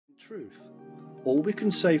truth, all we can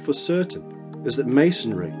say for certain is that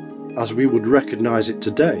Masonry, as we would recognise it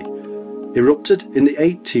today, erupted in the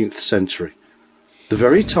 18th century, the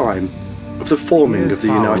very time of the forming of the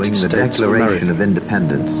United States of America. The Declaration of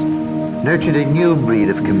Independence nurtured a new breed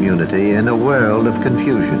of community in a world of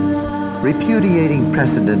confusion, repudiating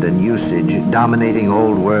precedent and usage dominating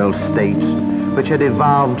old world states which had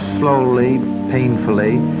evolved slowly,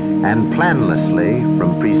 painfully, and planlessly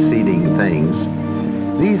from preceding things.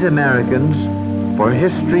 These Americans, for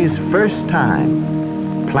history's first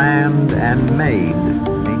time, planned and made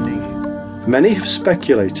a nation. Many have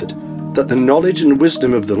speculated that the knowledge and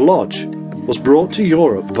wisdom of the Lodge was brought to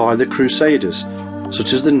Europe via the Crusaders,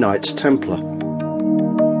 such as the Knights Templar.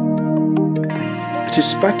 It is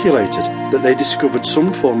speculated that they discovered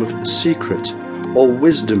some form of secret or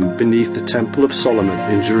wisdom beneath the Temple of Solomon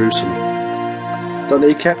in Jerusalem, that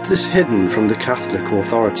they kept this hidden from the Catholic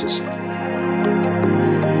authorities.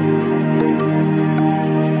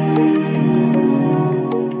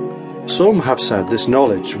 Some have said this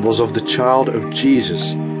knowledge was of the child of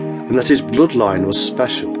Jesus, and that his bloodline was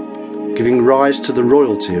special, giving rise to the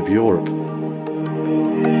royalty of Europe.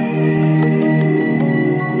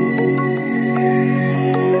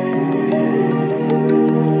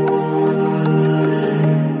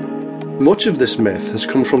 Much of this myth has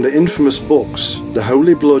come from the infamous books The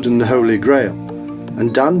Holy Blood and the Holy Grail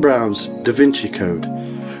and Dan Brown's Da Vinci Code,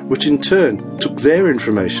 which in turn took their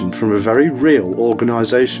information from a very real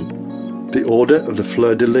organisation, the Order of the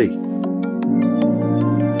Fleur-de-Lis,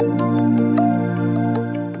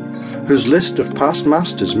 whose list of past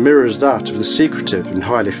masters mirrors that of the secretive and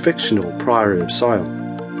highly fictional Priory of Sion.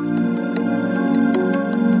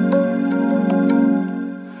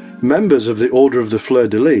 Members of the Order of the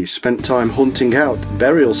Fleur-de-Lis spent time hunting out the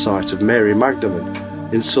burial site of Mary Magdalene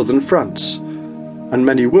in southern France, and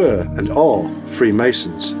many were and are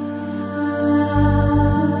Freemasons.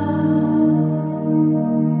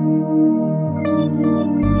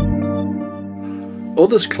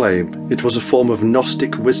 Others claim it was a form of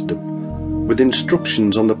Gnostic wisdom, with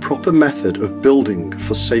instructions on the proper method of building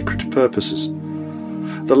for sacred purposes.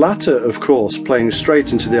 The latter, of course, playing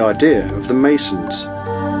straight into the idea of the Masons.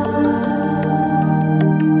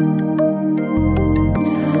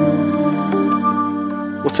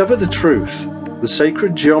 Whatever the truth, the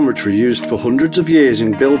sacred geometry used for hundreds of years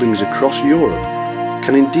in buildings across Europe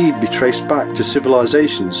can indeed be traced back to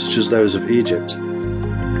civilizations such as those of Egypt.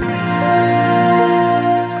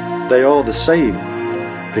 They are the same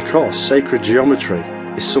because sacred geometry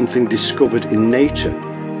is something discovered in nature,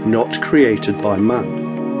 not created by man.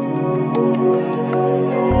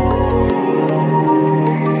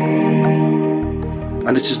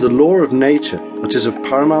 And it is the law of nature that is of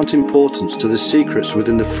paramount importance to the secrets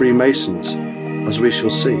within the Freemasons, as we shall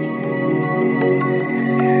see.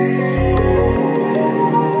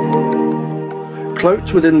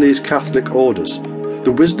 Cloaked within these Catholic orders,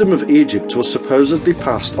 the wisdom of Egypt was supposedly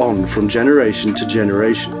passed on from generation to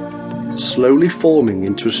generation, slowly forming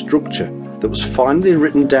into a structure that was finally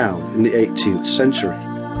written down in the 18th century.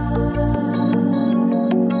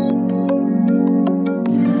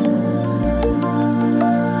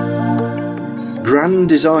 Grand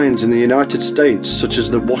designs in the United States, such as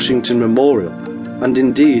the Washington Memorial, and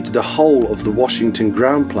indeed the whole of the Washington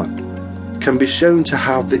ground plan, can be shown to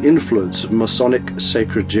have the influence of Masonic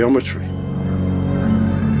sacred geometry.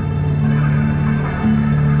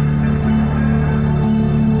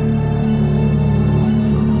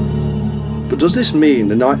 But does this mean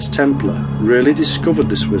the Knights Templar really discovered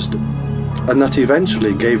this wisdom, and that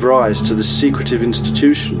eventually gave rise to the secretive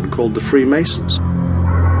institution called the Freemasons?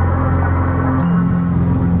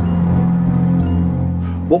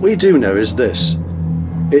 What we do know is this: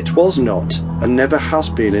 it was not and never has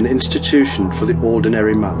been an institution for the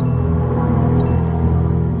ordinary man.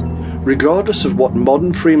 Regardless of what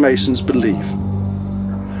modern Freemasons believe,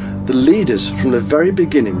 the leaders from the very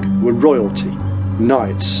beginning were royalty,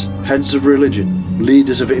 knights, heads of religion,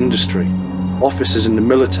 leaders of industry, officers in the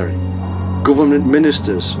military, government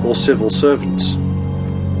ministers or civil servants.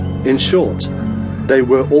 In short, they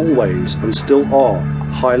were always and still are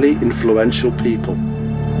highly influential people.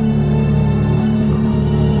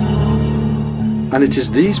 And it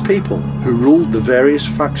is these people who ruled the various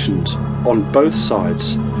factions on both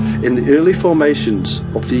sides in the early formations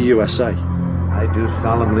of the USA. I do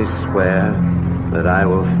solemnly swear that I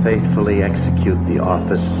will faithfully execute the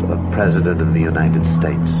office of President of the United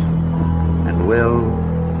States, and will,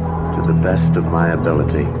 to the best of my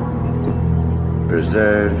ability,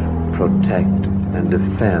 preserve, protect, and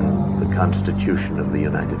defend the Constitution of the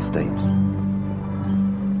United States.